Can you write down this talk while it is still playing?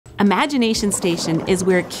Imagination Station is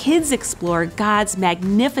where kids explore God's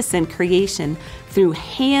magnificent creation through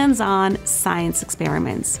hands-on science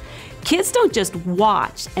experiments. Kids don't just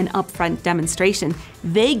watch an upfront demonstration,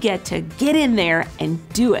 they get to get in there and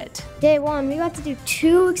do it. Day 1, we got to do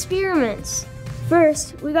 2 experiments.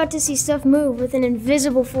 First, we got to see stuff move with an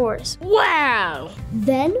invisible force. Wow!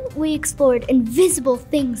 Then we explored invisible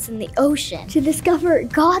things in the ocean to discover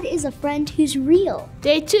God is a friend who's real.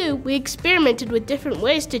 Day 2, we experimented with different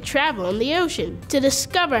ways to travel in the ocean to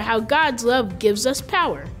discover how God's love gives us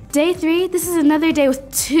power. Day 3, this is another day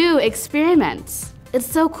with 2 experiments. It's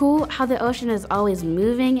so cool how the ocean is always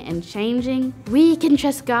moving and changing. We can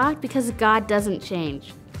trust God because God doesn't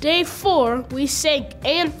change. Day 4, we sank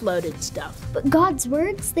and floated stuff. But God's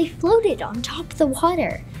words, they floated on top of the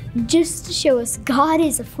water, just to show us God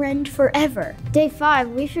is a friend forever. Day 5,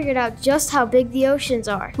 we figured out just how big the oceans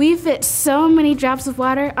are. We fit so many drops of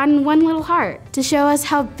water on one little heart to show us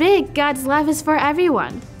how big God's love is for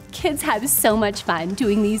everyone. Kids have so much fun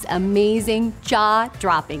doing these amazing,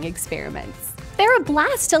 jaw-dropping experiments. They're a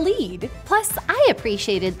blast to lead. Plus, I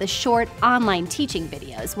appreciated the short online teaching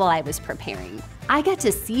videos while I was preparing. I got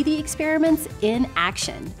to see the experiments in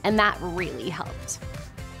action, and that really helped.